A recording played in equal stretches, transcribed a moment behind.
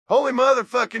Holy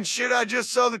motherfucking shit, I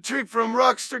just saw the tweet from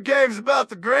Rockstar Games about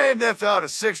the Grand Theft Auto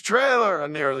 6 trailer. I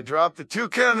nearly dropped the 2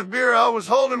 can of beer I was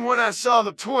holding when I saw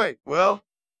the tweet. Well,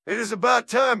 it is about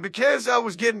time because I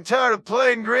was getting tired of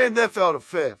playing Grand Theft Auto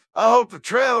 5. I hope the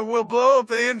trailer will blow up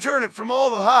the internet from all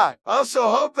the hype. I also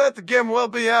hope that the game will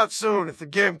be out soon. If the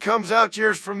game comes out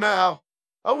years from now,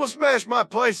 I will smash my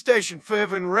PlayStation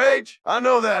 5 in rage. I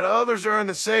know that others are in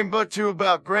the same boat too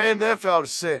about Grand Theft Auto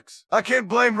 6. I can't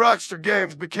blame Rockstar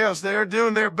Games because they are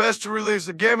doing their best to release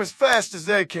the game as fast as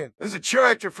they can. As a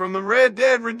character from the Red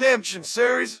Dead Redemption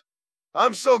series,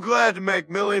 I'm so glad to make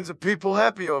millions of people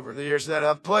happy over the years that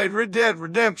I've played Red Dead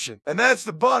Redemption. And that's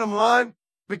the bottom line,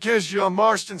 because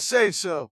Marston said so.